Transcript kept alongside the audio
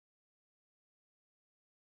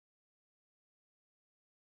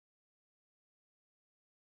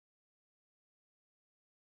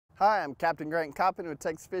Hi, I'm Capt.Grant Coppin with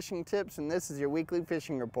Texas Fishing Tips, and this is your weekly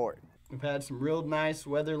fishing report. We've had some real nice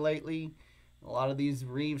weather lately. A lot of these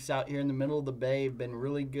reefs out here in the middle of the bay have been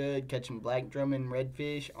really good, catching black drum and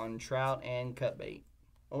redfish on trout and cutbait.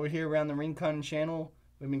 Over here around the Rincon Channel,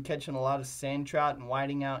 we've been catching a lot of sand trout and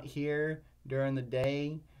whiting out here during the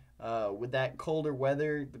day. With that colder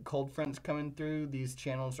weather, the cold fronts coming through, these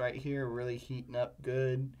channels right here are really heating up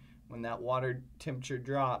good. When that water temperature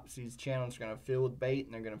drops, these channels are going to fill with bait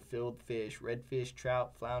and they're going to fill with fish, redfish,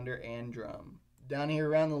 trout, flounder, and drum. Down here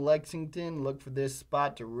around the Lexington, look for this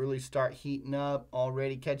spot to really start heating up.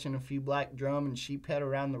 Already catching a few black drum and sheephead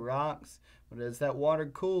around the rocks. But as that water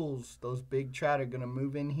cools, those big trout are going to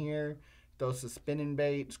move in here. Those suspending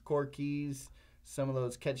baits, corkies, some of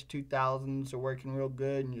those catch 2000s are working real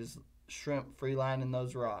good, and just shrimp freelining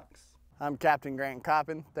those rocks. I'm Capt.Grant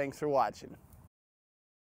Coppin. Thanks for watching.